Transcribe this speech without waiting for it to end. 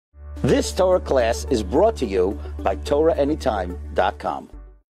This Torah class is brought to you by TorahAnytime.com.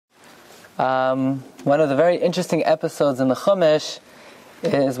 One of the very interesting episodes in the Chumash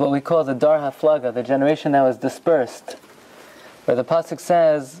is what we call the Dar HaFlaga, the generation that was dispersed, where the pasuk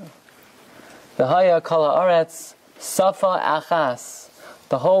says, "V'haya kol haaretz safa achas."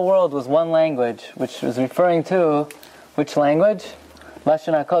 The whole world was one language, which was referring to which language?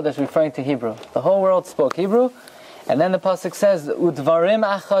 Lashon HaKodesh, referring to Hebrew. The whole world spoke Hebrew, and then the pasuk says, "Udvarim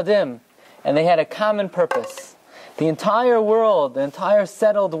achadim," and they had a common purpose. The entire world, the entire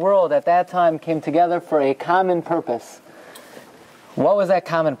settled world at that time came together for a common purpose. What was that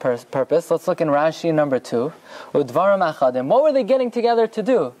common purpose? Let's look in Rashi number 2. Udvarim achadim. What were they getting together to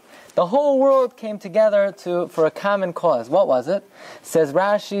do? The whole world came together for a common cause. What was it? Says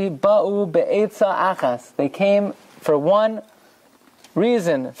Rashi, Ba'u be'etza achas. They came for one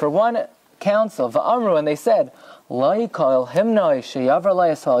reason, for one counsel. Va'amru, and they said, Lo yikol himnoi sheyavar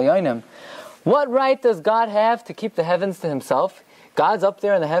layasal yoinim. What right does God have to keep the heavens to himself? God's up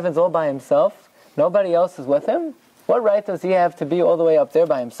there in the heavens all by himself. Nobody else is with him. What right does he have to be all the way up there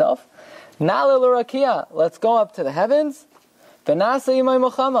by himself? Na'ale l'rakia. Let's go up to the heavens. V'nasa yimay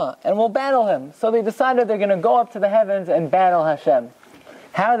milchama, and we'll battle him. So they decided they're going to go up to the heavens and battle Hashem.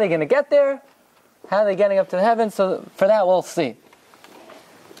 How are they going to get there? How are they getting up to the heavens? So for that we'll see.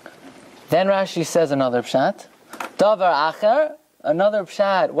 Then Rashi says another pshat. Davar acher, another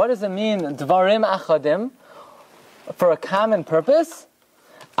pshat. What does it mean? Dvarim achadim, for a common purpose.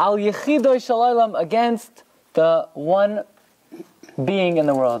 Al yechidoi shalaylam, against the one being in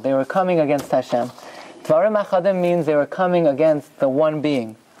the world. They were coming against Hashem. Dvarim achadim means they were coming against the one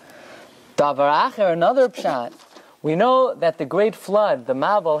being. Davar acher, another pshat. We know that the great flood, the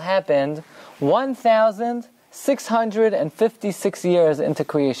Mabul, happened 1,656 years into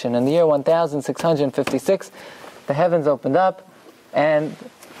creation. In the year 1,656, the heavens opened up, and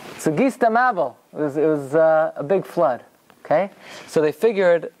Sugista Mabul, it was a big flood. Okay? So they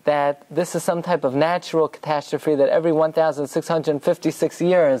figured that this is some type of natural catastrophe, that every 1,656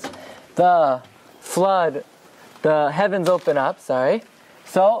 years, the heavens open up,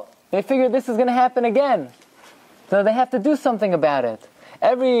 So they figured this is going to happen again. So they have to do something about it.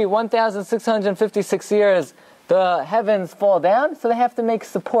 Every 1,656 years, the heavens fall down, so they have to make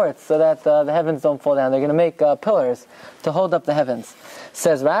supports so that the heavens don't fall down. They're going to make pillars to hold up the heavens.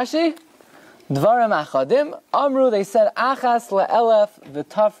 Says Rashi, Dvarim achadim, Amru, they said, Achas le'elef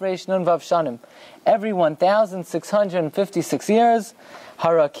v'tafresh nun vav shanim. Every 1,656 years,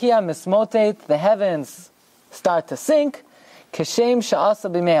 Harakia mismotet, the heavens start to sink, Keshem sha'asa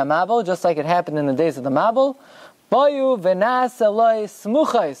b'mei ha'mabel, just like it happened in the days of the Mabel. Bayu v'nas eloi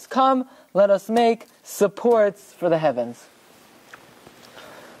smuchais, come, let us make supports for the heavens.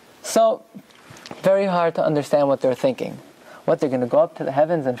 So, very hard to understand what they're thinking. What, they're going to go up to the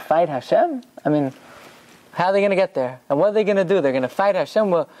heavens and fight Hashem? I mean, how are they going to get there? And what are they going to do? They're going to fight Hashem?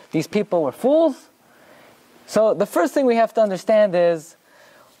 Well, these people were fools? So the first thing we have to understand is,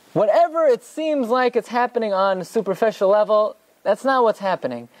 whatever it seems like it's happening on a superficial level, that's not what's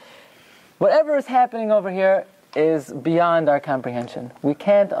happening. Whatever is happening over here is beyond our comprehension. We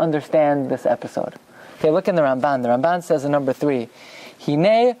can't understand this episode. Okay, look in the Ramban. The Ramban says in number 3,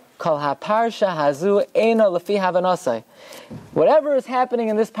 Hine kol ha-parsha hazu eina lefi havanasai. Whatever is happening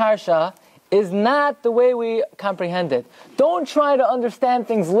in this parsha is not the way we comprehend it. Don't try to understand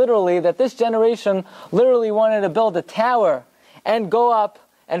things literally, that this generation literally wanted to build a tower and go up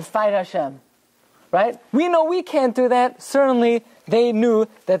and fight Hashem. Right? We know we can't do that. Certainly, they knew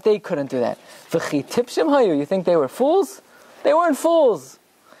that they couldn't do that. V'chi tipshim hayu. You think they were fools? They weren't fools.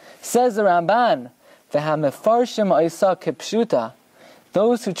 Says the Ramban, v'hamefarshim oisa kipshuta.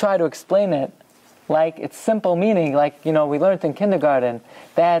 Those who try to explain it like its simple meaning, like, we learned in kindergarten,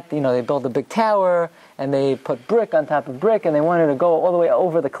 that, they built a big tower, and they put brick on top of brick, and they wanted to go all the way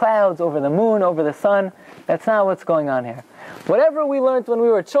over the clouds, over the moon, over the sun. That's not what's going on here. Whatever we learned when we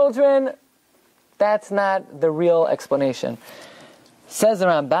were children, that's not the real explanation. Says the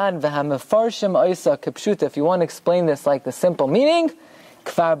Ramban, v'hamefarshim oisa kipshuta. If you want to explain this like the simple meaning,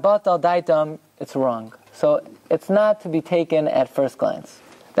 kfar batal daitam, it's wrong. So it's not to be taken at first glance.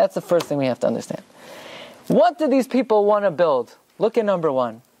 That's the first thing we have to understand. What do these people want to build? Look at number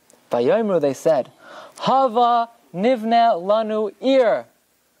 1. Vayomru, they said, Hava nivna lanu ir.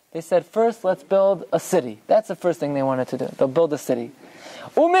 They said, first let's build a city. That's the first thing they wanted to do. They'll build a city.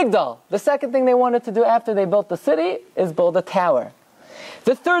 Umigdal. The second thing they wanted to do after they built the city is build a tower.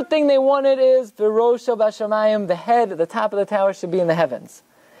 The third thing they wanted is v'rosha b'shamayim, the head, the top of the tower should be in the heavens.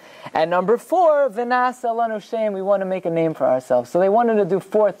 And number 4, v'nasa lanu shem, we want to make a name for ourselves. So they wanted to do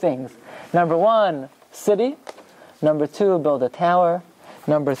 4 things. Number 1, city. Number 2, build a tower.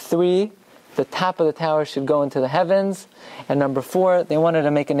 Number 3, the top of the tower should go into the heavens. And number 4, they wanted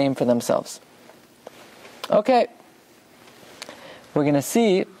to make a name for themselves. Okay. We're going to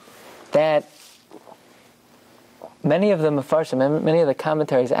see that many of the Mefarshim, many of the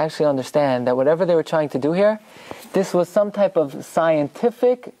commentaries actually understand that whatever they were trying to do here, this was some type of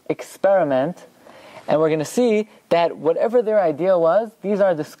scientific experiment. And we're going to see that whatever their idea was, these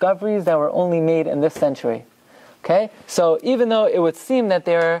are discoveries that were only made in this century. Okay? So even though it would seem that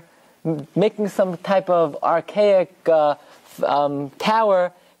they're making some type of archaic tower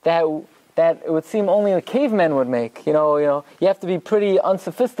that it would seem only the cavemen would make. You have to be pretty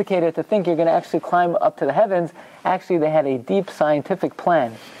unsophisticated to think you're going to actually climb up to the heavens. Actually, they had a deep scientific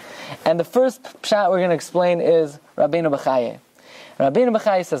plan. And the first pshat we're going to explain is Rabbeinu B'chai. Rabbeinu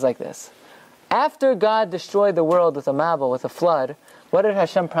B'chai says like this. After God destroyed the world with a mabul, with a flood, what did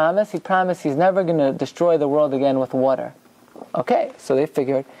Hashem promise? He promised He's never going to destroy the world again with water. Okay, so they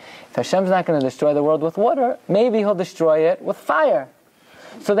figured, if Hashem's not going to destroy the world with water, maybe He'll destroy it with fire.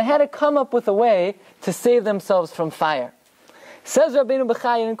 So they had to come up with a way to save themselves from fire. Says Rabbeinu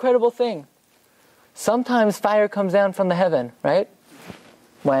B'chai, an incredible thing. Sometimes fire comes down from the heaven, right?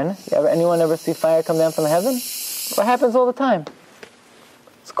 When? Anyone ever see fire come down from the heaven? What happens all the time?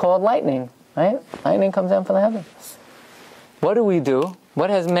 It's called lightning, right? Lightning comes down from the heaven. What do we do? What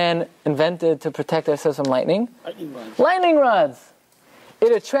has man invented to protect ourselves from lightning? Lightning rods. Lightning rods.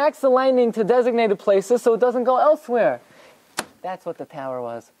 It attracts the lightning to designated places so it doesn't go elsewhere. That's what the tower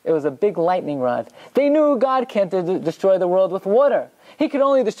was. It was a big lightning rod. They knew God can't destroy the world with water. He could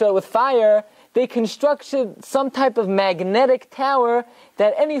only destroy it with fire. They constructed some type of magnetic tower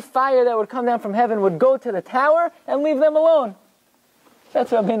that any fire that would come down from heaven would go to the tower and leave them alone.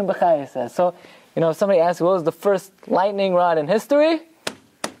 That's what Rabbeinu B'chai says. So, if somebody asks, what was the first lightning rod in history?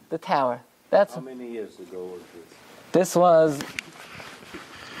 The tower. How many years ago was this? This was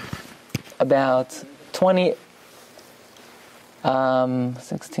about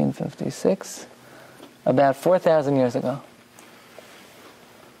 1656, about 4,000 years ago.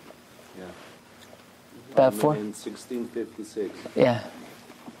 Yeah. About In 1656. Yeah.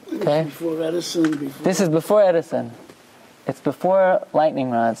 Okay. Before Edison. This is before Edison. It's before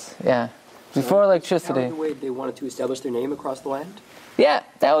lightning rods. Yeah. Before electricity. That was the way they wanted to establish their name across the land? Yeah,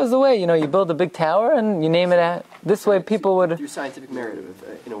 that was the way. You build a big tower and you name it at. This way people would. Through scientific narrative,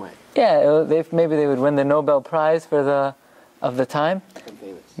 in a way. Yeah, maybe they would win the Nobel Prize of the time. Become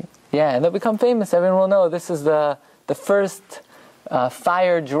famous. Yeah, and they'll become famous. Everyone will know this is the first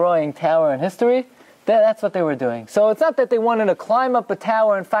fire drawing tower in history. That's what they were doing. So it's not that they wanted to climb up a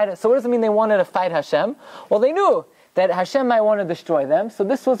tower and fight it. So what does it mean they wanted to fight Hashem? Well, they knew that Hashem might want to destroy them. So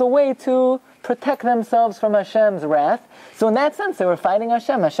this was a way to protect themselves from Hashem's wrath. So in that sense, they were fighting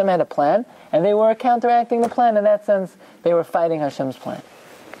Hashem. Hashem had a plan, and they were counteracting the plan. In that sense, they were fighting Hashem's plan.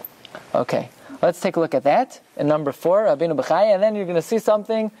 Okay, let's take a look at that in number 4, Rabbeinu B'chai, and then you're going to see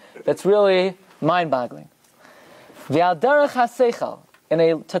something that's really mind-boggling. V'al derech haseichel,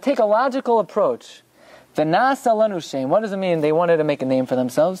 to take a logical approach. V'nasa lanu shem. What does it mean? They wanted to make a name for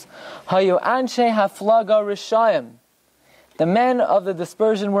themselves. Hayu anshe haflaga rishayim. The men of the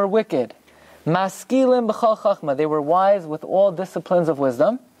dispersion were wicked. Maskilim b'chal chachma. They were wise with all disciplines of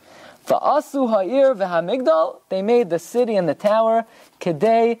wisdom. V'asu ha'ir v'hamigdal. They made the city and the tower.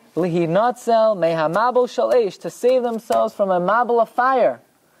 Kedei lihinatzel mehamabel shalesh. To save themselves from a mabel of fire.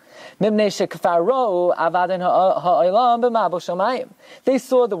 They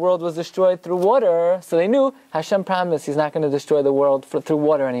saw the world was destroyed through water, so they knew Hashem promised He's not going to destroy the world through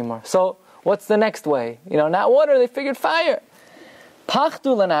water anymore. So what's the next way? Not water, they figured fire.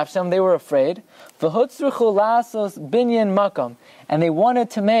 Pachtu l'nafsham, they were afraid. V'hutzruchu lasos binyan makam, and they wanted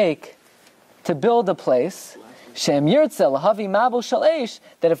to build a place. Shem yirtzel lahavi mabel shalesh,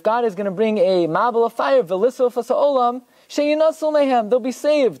 that if God is going to bring a mabel of fire, v'lisof ha'olam, sheyinasul mehem, they'll be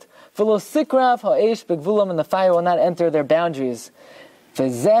saved. V'lo sikrav ha'esh begvulam, and the fire will not enter their boundaries.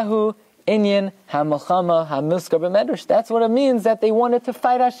 V'zehu inyan ha'melchama ha'milskar b'medrash. That's what it means that they wanted to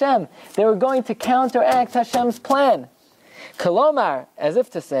fight Hashem. They were going to counteract Hashem's plan. Kolomar, as if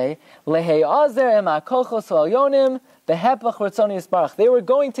to say, lehe'azer em ha'kochos ha'alyonim behepach ratzoni yisbarach. They were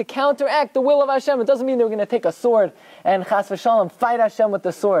going to counteract the will of Hashem. It doesn't mean they were going to take a sword and chas v'shalom fight Hashem with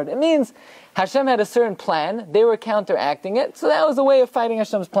the sword. It means Hashem had a certain plan. They were counteracting it. So that was a way of fighting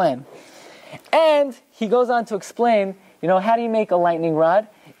Hashem's plan. And he goes on to explain, how do you make a lightning rod?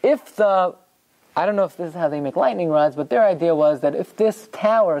 I don't know if this is how they make lightning rods, but their idea was that if this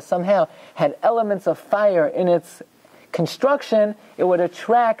tower somehow had elements of fire in its construction, it would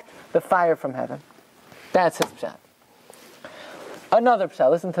attract the fire from heaven. That's his pshat. Another pshat,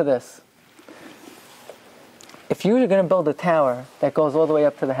 listen to this. If if you're going to build a tower that goes all the way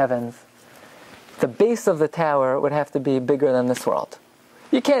up to the heavens, the base of the tower would have to be bigger than this world.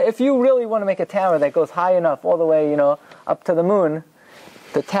 You can't, if you really want to make a tower that goes high enough all the way, up to the moon,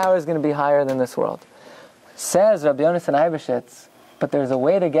 the tower is going to be higher than this world. Says Rabbi Yonasan Eibeshitz, but there's a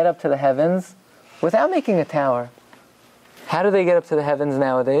way to get up to the heavens without making a tower. How do they get up to the heavens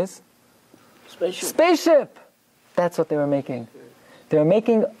nowadays? Spaceship! That's what they were making. They were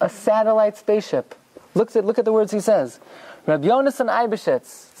making a satellite spaceship. Look at the words he says. Rabbi Yonasan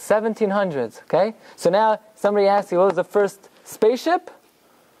Eibeshitz, 1700s, okay? So now somebody asks you, what was the first spaceship?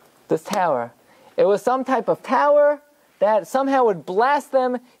 This tower. It was some type of tower that somehow would blast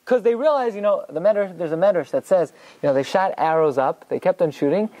them, because they realized, there's a medrash that says, they shot arrows up, they kept on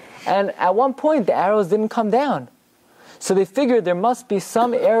shooting, and at one point the arrows didn't come down. So they figured there must be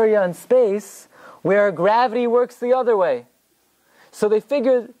some area in space where gravity works the other way. So they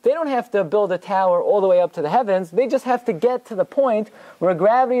figured they don't have to build a tower all the way up to the heavens, they just have to get to the point where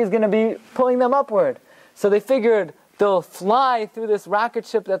gravity is going to be pulling them upward. So they figured they'll fly through this rocket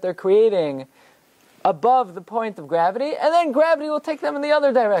ship that they're creating above the point of gravity, and then gravity will take them in the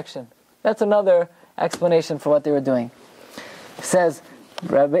other direction. That's another explanation for what they were doing. It says,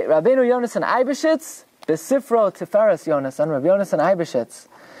 Rabbeinu Yonasan Eibeshitz, Besifro Tiferes Yonasan, Rabbi Yonasan Eibeshitz,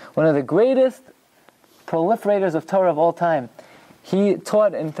 one of the greatest proliferators of Torah of all time. He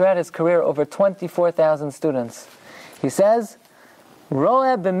taught throughout his career over 24,000 students. He says,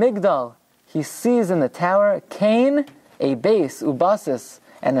 Roeh b'migdal, he sees in the tower, Kain, a base, ubasis,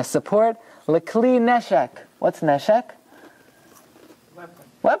 and a support, Lekli neshek. What's neshek?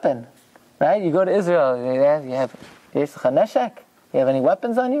 Weapon. Right? You go to Israel, you have Yischa neshek? You have any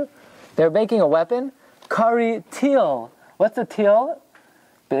weapons on you? They're making a weapon. Kari teal. What's a teal?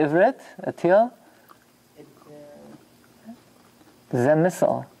 Be'ivrit? A teal? It's a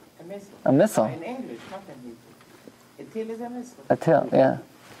missile. A missile. In English, not in Hebrew. A teal is a missile. A teal, yeah.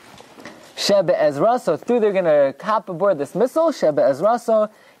 Shebe Ezraso, through they're going to hop aboard this missile. Shebe Ezraso,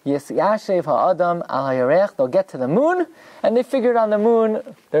 Yashev ha'adam al ha'yarech. They'll get to the moon, and they figured on the moon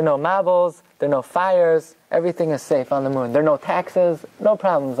there are no marbles, there are no fires, everything is safe on the moon. There are no taxes, no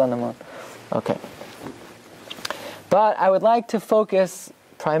problems on the moon. Okay. But I would like to focus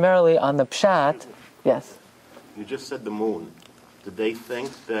primarily on the pshat. Yes? You just said the moon. Did they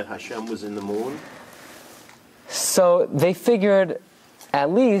think that Hashem was in the moon? So they figured at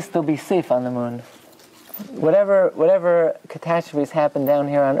least they'll be safe on the moon. Whatever catastrophes happen down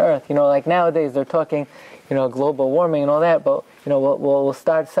here on Earth, like nowadays they're talking, global warming and all that, but we'll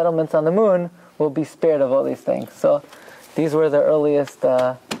start settlements on the moon, we'll be spared of all these things. So these were the earliest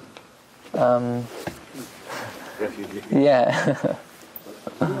Refugees. yeah.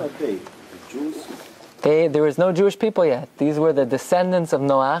 Who are they? The Jews? There was no Jewish people yet. These were the descendants of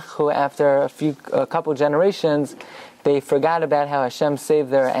Noach, who after a couple generations, they forgot about how Hashem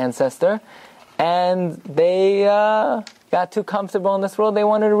saved their ancestor, and they got too comfortable in this world. They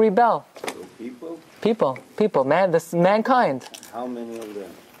wanted to rebel. So People, mankind. How many of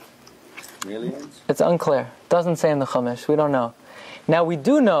them? Millions? It's unclear. It doesn't say in the Chumash. We don't know. Now we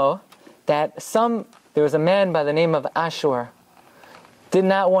do know that there was a man by the name of Ashur, did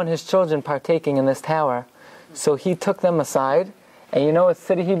not want his children partaking in this tower, so he took them aside, and you know what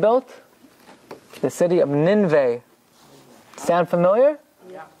city he built? The city of Nineveh. Sound familiar?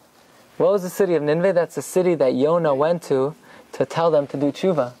 Yeah. What was the city of Nineveh? That's the city that Yonah went to tell them to do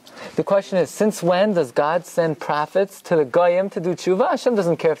tshuva. The question is, since when does God send prophets to the Goyim to do tshuva? Hashem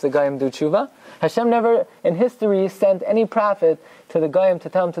doesn't care if the Goyim do tshuva. Hashem never in history sent any prophet to the Goyim to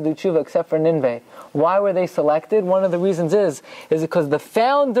tell them to do tshuva except for Nineveh. Why were they selected? One of the reasons is because the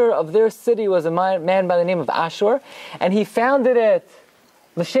founder of their city was a man by the name of Ashur, and he founded it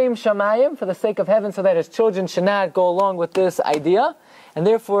l'shem shamayim, for the sake of heaven, so that his children should not go along with this idea, and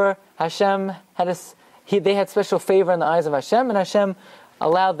therefore Hashem they had special favor in the eyes of Hashem, and Hashem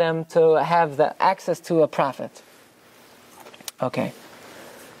allowed them to have the access to a prophet. Okay.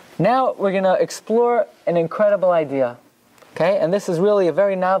 Now we're going to explore an incredible idea. Okay? And this is really a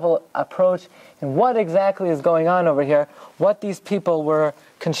very novel approach in what exactly is going on over here, what these people were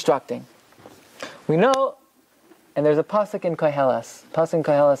constructing. We know, and there's a pasuk in Koheles. Pasuk in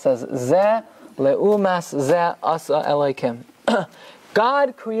Koheles says, Zeh leumas zeh asa Elokim.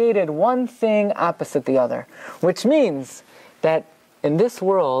 God created one thing opposite the other, which means that in this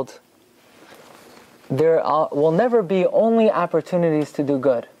world, there will never be only opportunities to do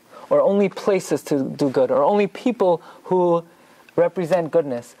good, or only places to do good, or only people who represent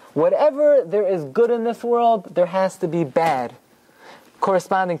goodness. Whatever there is good in this world, there has to be bad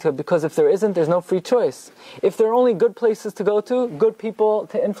corresponding to it, because if there isn't, there's no free choice. If there are only good places to go to, good people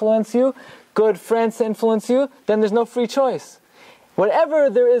to influence you, good friends to influence you, then there's no free choice. Whatever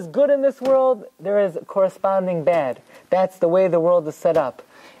there is good in this world, there is corresponding bad. That's the way the world is set up.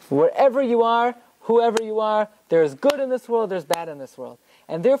 Wherever you are, whoever you are, there is good in this world, there's bad in this world.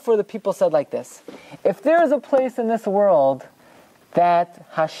 And therefore the people said like this: if there is a place in this world that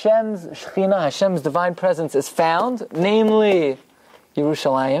Hashem's Shekhinah, Hashem's divine presence is found, namely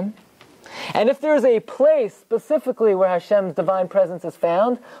Yerushalayim, and if there is a place specifically where Hashem's divine presence is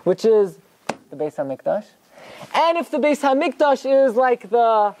found, which is the Beis HaMikdash, and if the Beis HaMikdash is like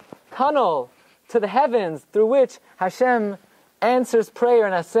the tunnel to the heavens through which Hashem answers prayer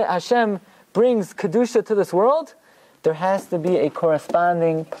and Hashem brings Kedusha to this world, there has to be a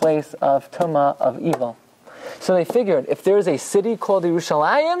corresponding place of Tumah, of evil. So they figured, if there is a city called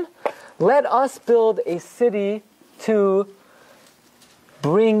Yerushalayim, let us build a city to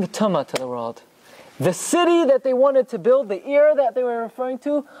bring Tumah to the world. The city that they wanted to build, the Ir that they were referring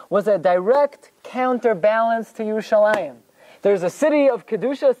to, was a direct counterbalance to Yerushalayim. There's a city of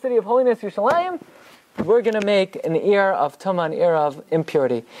Kedusha, a city of holiness, Yerushalayim. We're going to make an Ir of Tumah, an Ir of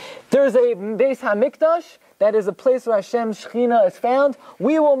impurity. There's a Beis HaMikdash, that is a place where Hashem's Shekhinah is found.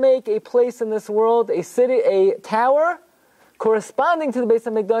 We will make a place in this world, a city, a tower, corresponding to the Beis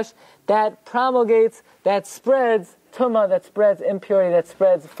HaMikdash, that promulgates, that spreads Tumah, that spreads impurity, that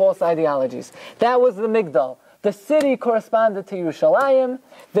spreads false ideologies. That was the Migdal. The city corresponded to Yerushalayim.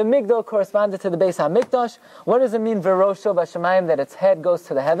 The Migdal corresponded to the Beis HaMikdash. What does it mean, Verosho Bashamayim, that its head goes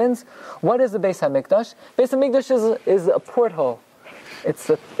to the heavens? What is the Beis HaMikdash? Beis HaMikdash is a porthole.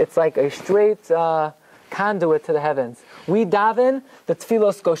 It's like a straight conduit to the heavens. We daven, the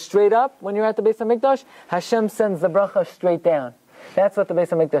tefillos go straight up when you're at the Beis HaMikdash. Hashem sends the bracha straight down. That's what the Beis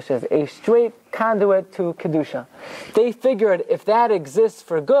HaMikdash is, a straight conduit to Kedusha. They figured if that exists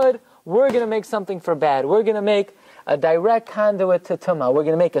for good, we're going to make something for bad. We're going to make a direct conduit to Tumah. We're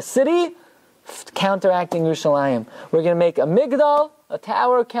going to make a city counteracting Yerushalayim. We're going to make a Migdal, a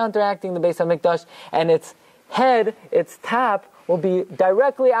tower counteracting the Beis HaMikdash, and its head, its top, will be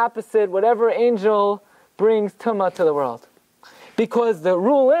directly opposite whatever angel brings Tumah to the world. Because the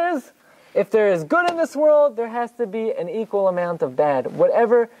rule is, if there is good in this world, there has to be an equal amount of bad.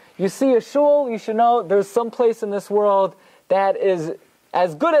 Whatever you see a shul, you should know there's some place in this world that is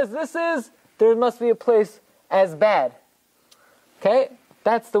as good as this is, there must be a place as bad. Okay?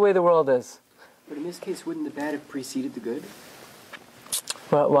 That's the way the world is. But in this case, wouldn't the bad have preceded the good?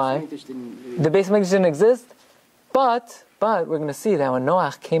 Why? The Beis HaMikdash didn't exist, but we're going to see that when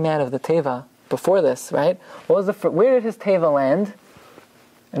Noach came out of the Teva before this, right? What was where did his Teva land?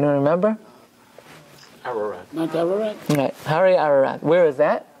 Anyone remember? Ararat. Mount Ararat? Right, Hari Ararat. Where is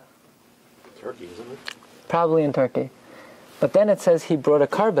that? Turkey, isn't it? Probably in Turkey. But then it says he brought a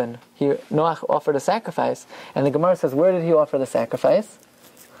carbon. Noach offered a sacrifice. And the Gemara says, where did he offer the sacrifice?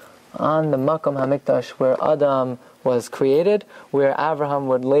 On the Makom HaMikdash, where Adam was created, where Abraham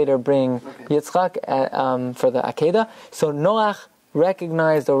would later bring Yitzchak for the Akedah. So Noach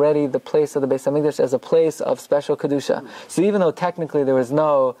recognized already the place of the Beis HaMikdash as a place of special Kedusha. So even though technically there was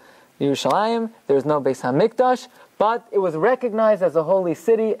no Yerushalayim, there was no Beis HaMikdash, but it was recognized as a holy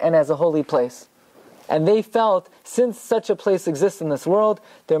city and as a holy place. And they felt, since such a place exists in this world,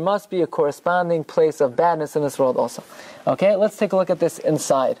 there must be a corresponding place of badness in this world also. Okay, let's take a look at this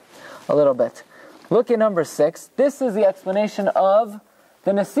inside a little bit. Look at number 6. This is the explanation of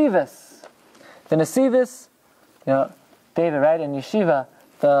the Nesivos. The Nesivos, David, right, in Yeshiva,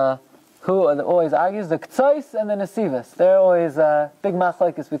 who always argues, the K'tzos and the Nesivos. They're always big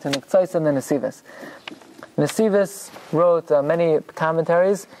machlokes between the K'tzos and the Nesivos. Nesivos wrote many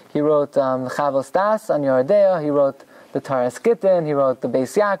commentaries. He wrote the Chavos Das on Yerodea. He wrote the Taras Gittin. He wrote the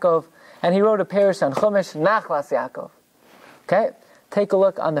Beis Yaakov. And he wrote a parish on Chumash, Nachlas Yaakov. Okay? Take a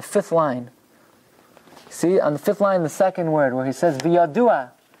look on the 5th line. See, on the 5th line, the second word, where he says,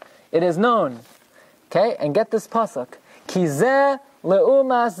 V'yadua. It is known. Okay? And get this pasuk. Ki zeh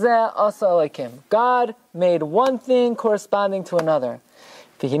le'uma zeh asa Elokim. God made one thing corresponding to another.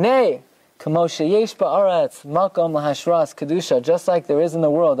 V'hinei. Just like there is in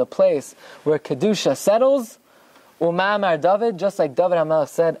the world a place where Kedusha settles, Umamar David, just like David HaMelech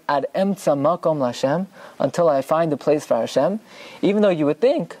said, Ad emtza makom l'Hashem, until I find a place for Hashem. Even though you would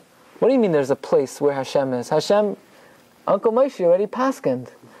think, what do you mean there's a place where Hashem is? Hashem, Uncle Moshe already paskened.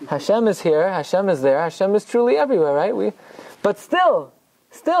 Hashem is here, Hashem is there, Hashem is truly everywhere, right? But still,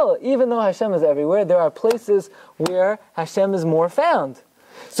 even though Hashem is everywhere, there are places where Hashem is more found.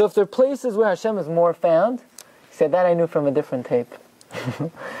 So if there are places where Hashem is more found, he said that I knew from a different tape.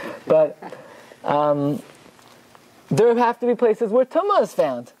 But there have to be places where Tumah is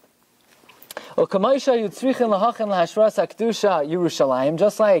found.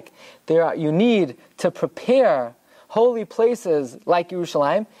 Just like you need to prepare holy places like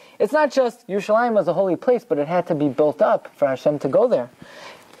Yerushalayim. It's not just Yerushalayim was a holy place, but it had to be built up for Hashem to go there.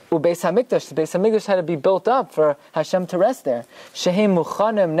 Beis Hamikdash had to be built up for Hashem to rest there. Shehem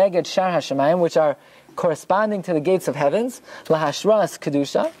muchanim neged shar hashemayim, which are corresponding to the gates of heavens. Lahashras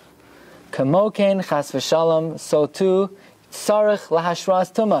kedusha, kamoken chas v'shalom. So too, sarich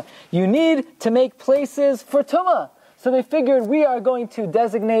lahashras tuma. You need to make places for tuma. So they figured we are going to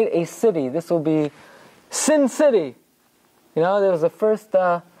designate a city. This will be Sin City. You know, there was the first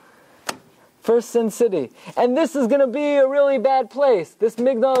Sin City. And this is going to be a really bad place. This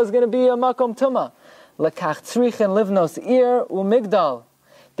Migdal is going to be a Makom Tuma. Lekach tzrichen livnos ir u'migdal.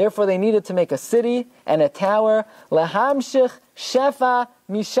 Therefore they needed to make a city and a tower. Lehamshich shefa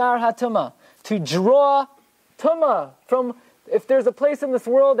mishar hatuma. To draw Tuma from, if there's a place in this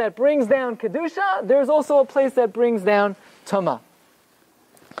world that brings down Kedusha, there's also a place that brings down Tuma.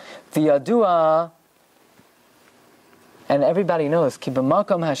 V'yadua, and everybody knows, ki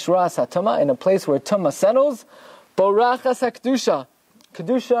b'makom hashras hatuma, in a place where Tuma settles, borachas hakdusha,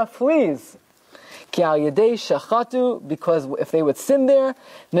 Kedusha flees. Ki al yedei shachatu, because if they would sin there,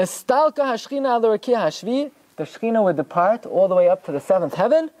 nestalka hashchina al rakia hashvi, the Shechina would depart all the way up to the seventh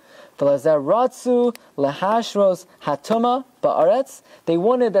heaven. V'lazer ratzu lehashros hatuma ba'aretz. They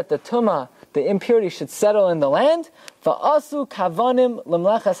wanted that the Tuma, the impurity, should settle in the land. Va'asu kavanim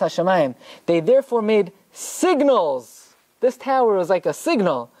lemlachas hashamayim. They therefore made signals. This tower was like a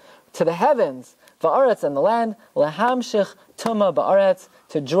signal to the heavens, va'aretz, and the land, lehamshich tuma ba'aretz,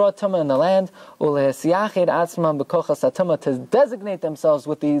 to draw tuma in the land, ulehesiyachid atzmam b'kochas hatuma, to designate themselves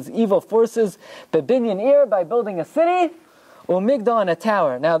with these evil forces, bebinyan ir, by building a city, umigdal, and a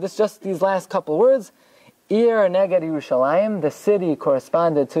tower. Now, this just these last couple words. Ir neged Yerushalayim, the city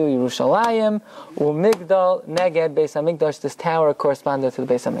corresponded to Yerushalayim, umigdal neged Beis Hamikdash, this tower corresponded to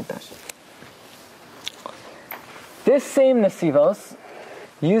the Beis Hamikdash. This same Nesivos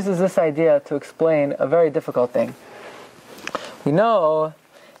uses this idea to explain a very difficult thing. We know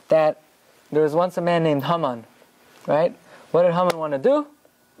that there was once a man named Haman, right? What did Haman want to do?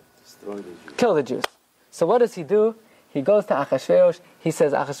 Destroy the Jews. Kill the Jews. So what does he do? He goes to Achashverosh. He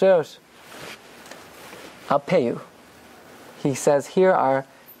says, Achashverosh, I'll pay you. He says, here are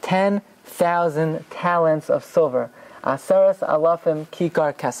 10,000 talents of silver. Asaras alafim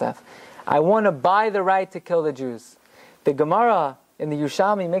kikar kesef. I want to buy the right to kill the Jews. The Gemara in the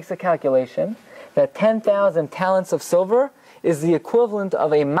Yerushalmi makes a calculation that 10,000 talents of silver is the equivalent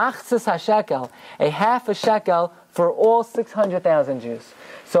of a machzis hashekel, a half a shekel for all 600,000 Jews.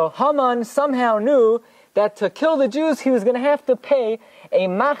 So Haman somehow knew that to kill the Jews, he was going to have to pay a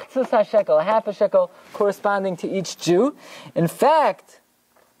machzis hashekel, a half a shekel corresponding to each Jew. In fact,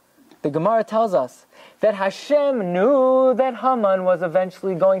 the Gemara tells us that Hashem knew that Haman was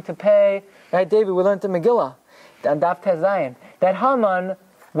eventually going to pay, right, David, we learned in Megillah, on Daf Tez Zayin, that Haman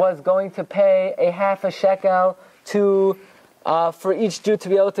was going to pay a half a shekel for each Jew to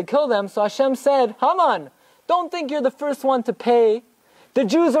be able to kill them. So Hashem said, Haman, don't think you're the first one to pay. The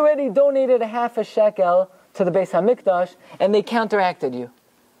Jews already donated a half a shekel to the Beis HaMikdash, and they counteracted you.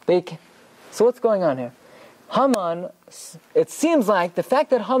 So what's going on here? Haman, it seems like the fact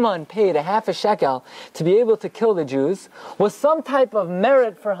that Haman paid a half a shekel to be able to kill the Jews was some type of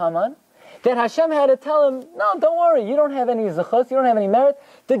merit for Haman, that Hashem had to tell him, no, don't worry, you don't have any zechus, you don't have any merit.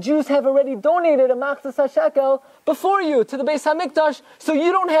 The Jews have already donated a machzis hashekel before you to the Beis HaMikdash, so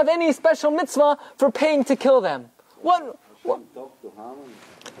you don't have any special mitzvah for paying to kill them. What? Talk to Haman.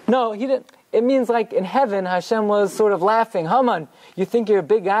 No, he didn't. It means like in heaven, Hashem was sort of laughing. Haman, you think you're a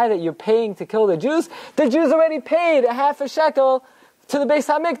big guy that you're paying to kill the Jews? The Jews already paid a half a shekel to the Beis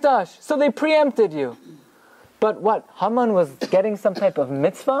HaMikdash, so they preempted you. But what? Haman was getting some type of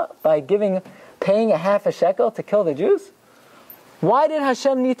mitzvah by paying a half a shekel to kill the Jews? Why did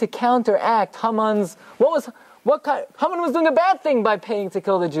Hashem need to counteract Haman's, Haman was doing a bad thing by paying to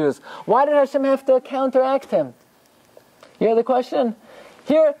kill the Jews. Why did Hashem have to counteract him? You hear the question?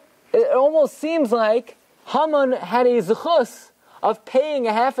 Here, it almost seems like Haman had a zechus of paying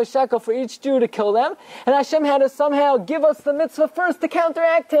a half a shekel for each Jew to kill them, and Hashem had to somehow give us the mitzvah first to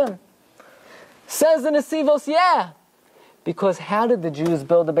counteract him. Says the Nesivos, yeah. Because how did the Jews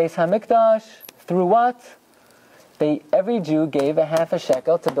build the Beis HaMikdash? Through what? Every Jew gave a half a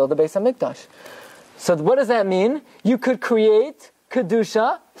shekel to build the Beis HaMikdash. So what does that mean? You could create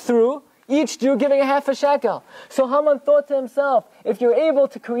Kedusha through each Jew giving a half a shekel. So Haman thought to himself, if you're able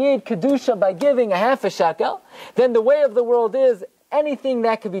to create Kedusha by giving a half a shekel, then the way of the world is anything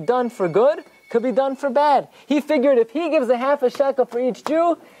that could be done for good could be done for bad. He figured if he gives a half a shekel for each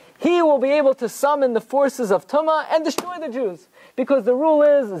Jew, he will be able to summon the forces of Tumah and destroy the Jews. Because the rule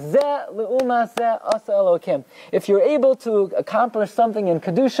is, Zeh le'uma zeh asa Elokim. If you're able to accomplish something in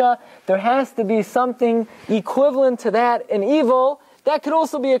Kedusha, there has to be something equivalent to that in evil that could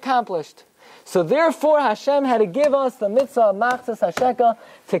also be accomplished. So therefore, Hashem had to give us the mitzvah of Machzas HaShekel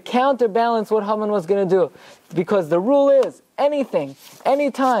to counterbalance what Haman was going to do. Because the rule is, anything,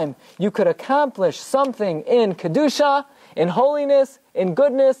 anytime you could accomplish something in Kedusha, in holiness, in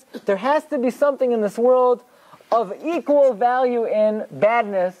goodness, there has to be something in this world of equal value in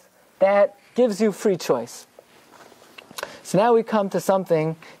badness that gives you free choice. So now we come to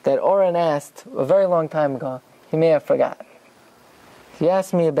something that Oren asked a very long time ago. He may have forgotten. He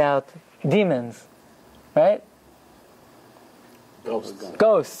asked me about demons, right?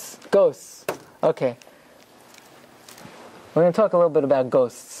 Ghosts. Okay. We're going to talk a little bit about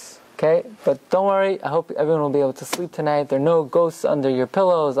ghosts, okay? But don't worry, I hope everyone will be able to sleep tonight. There are no ghosts under your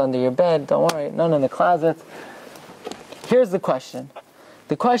pillows, under your bed. Don't worry, none in the closets. Here's the question.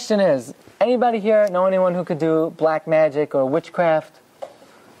 The question is, anybody here know anyone who could do black magic or witchcraft?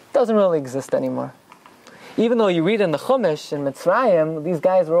 Doesn't really exist anymore. Even though you read in the Chumash, in Mitzrayim, these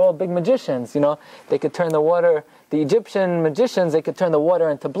guys were all big magicians, They could turn the water, the Egyptian magicians, they could turn the water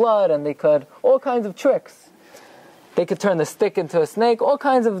into blood, and they could, all kinds of tricks. They could turn the stick into a snake, all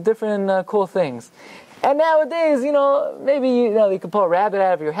kinds of different cool things. And nowadays, maybe, you could pull a rabbit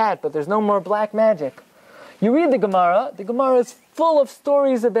out of your hat, but there's no more black magic. You read the Gemara is full of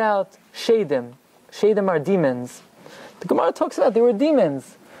stories about Shadim. Shadim are demons. The Gemara talks about they were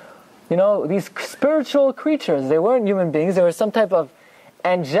demons. These spiritual creatures. They weren't human beings. They were some type of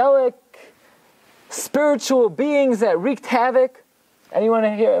angelic, spiritual beings that wreaked havoc. Anyone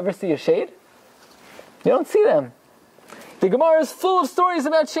here ever see a shade? You don't see them. The Gemara is full of stories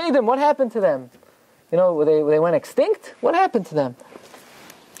about Shadim. What happened to them? They went extinct? What happened to them?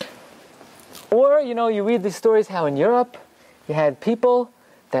 Or, you read these stories how in Europe, you had people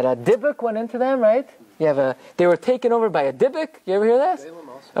that a Dybbuk went into them, right? They were taken over by a Dybbuk. You ever hear that?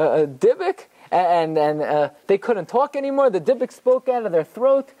 A Dybbuk. And they couldn't talk anymore. The Dybbuk spoke out of their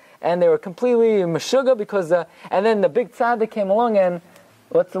throat, and they were completely meshuggah because, and then the big tzaddik came along and,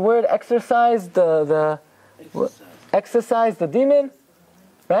 what's the word? Exorcised exorcised the demon,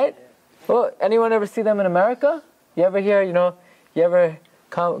 right? Well, anyone ever see them in America? You ever hear, you ever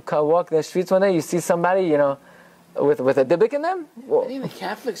walk the streets one day, you see somebody, with a Dybbuk in them? Well, even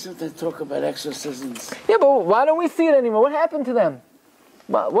Catholics sometimes talk about exorcisms. Yeah, but why don't we see it anymore? What happened to them?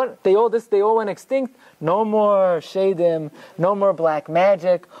 What? They all went extinct? No more Shadim, no more black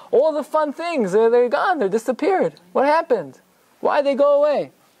magic. All the fun things, they're gone, they're disappeared. What happened? Why'd they go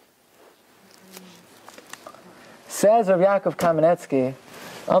away? Says Rabbi Yaakov Kamenetsky,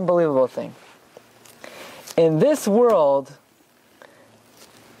 unbelievable thing. In this world,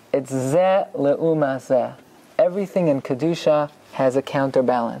 it's zeh le'uma zeh. Everything in Kedusha has a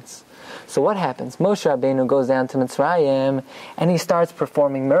counterbalance. So what happens? Moshe Rabbeinu goes down to Mitzrayim and he starts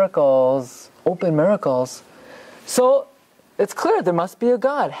performing miracles, open miracles. So it's clear there must be a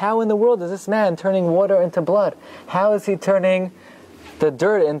God. How in the world is this man turning water into blood? How is he turning the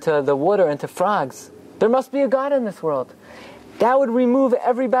dirt into the water into frogs? There must be a God in this world. That would remove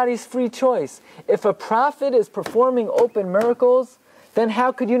everybody's free choice. If a prophet is performing open miracles, then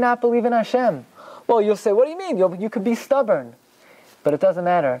how could you not believe in Hashem? Well, you'll say, what do you mean? You could be stubborn. But it doesn't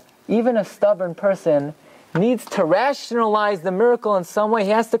matter. Even a stubborn person needs to rationalize the miracle in some way.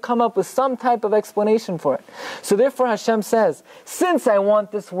 He has to come up with some type of explanation for it. So therefore Hashem says, since I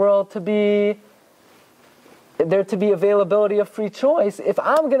want this world to be, there to be availability of free choice, if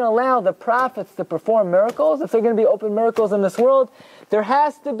I'm going to allow the prophets to perform miracles, if they're going to be open miracles in this world, there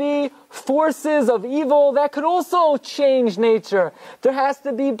has to be forces of evil that could also change nature. There has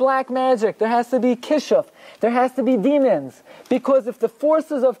to be black magic. There has to be kishuf. There has to be demons. Because if the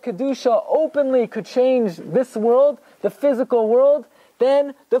forces of Kedusha openly could change this world, the physical world,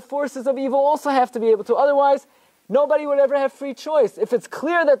 then the forces of evil also have to be able to. Otherwise, nobody would ever have free choice. If it's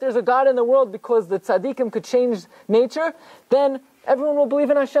clear that there's a God in the world because the tzaddikim could change nature, then everyone will believe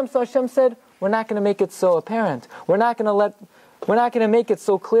in Hashem. So Hashem said, we're not going to make it so apparent. We're not going to make it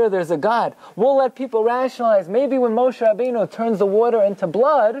so clear there's a God. We'll let people rationalize. Maybe when Moshe Rabbeinu turns the water into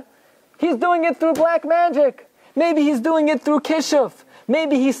blood, he's doing it through black magic. Maybe he's doing it through kishuf.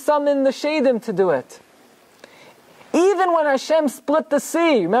 Maybe he summoned the Shadim to do it. Even when Hashem split the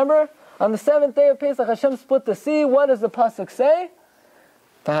sea, remember? On the seventh day of Pesach, Hashem split the sea. What does the pasuk say?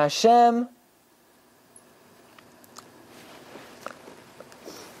 The Hashem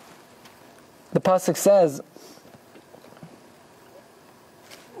the pasuk says,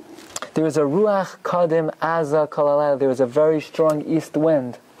 there was a ruach kadim aza kalalel. There was a very strong east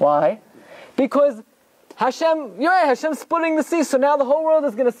wind. Why? Because Hashem, you're right, Hashem's splitting the sea, so now the whole world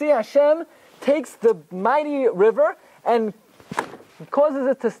is going to see Hashem takes the mighty river and causes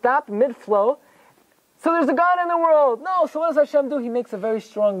it to stop mid-flow. So there's a God in the world. No, so what does Hashem do? He makes a very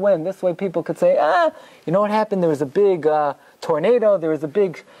strong wind. This way people could say, you know what happened? There was a big tornado, there was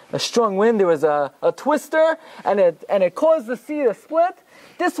a strong wind, there was a twister, and it caused the sea to split.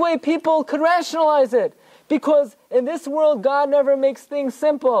 This way people could rationalize it. Because in this world, God never makes things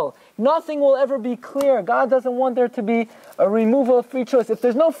simple. Nothing will ever be clear. God doesn't want there to be a removal of free choice. If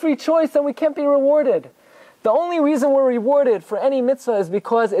there's no free choice, then we can't be rewarded. The only reason we're rewarded for any mitzvah is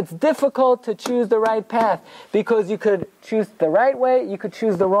because it's difficult to choose the right path. Because you could choose the right way, you could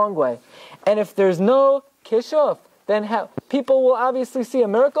choose the wrong way. And if there's no kishuf, then people will obviously see a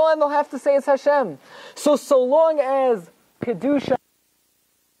miracle and they'll have to say it's Hashem. So long as Kedusha...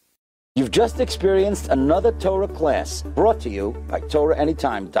 You've just experienced another Torah class brought to you by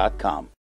TorahAnytime.com.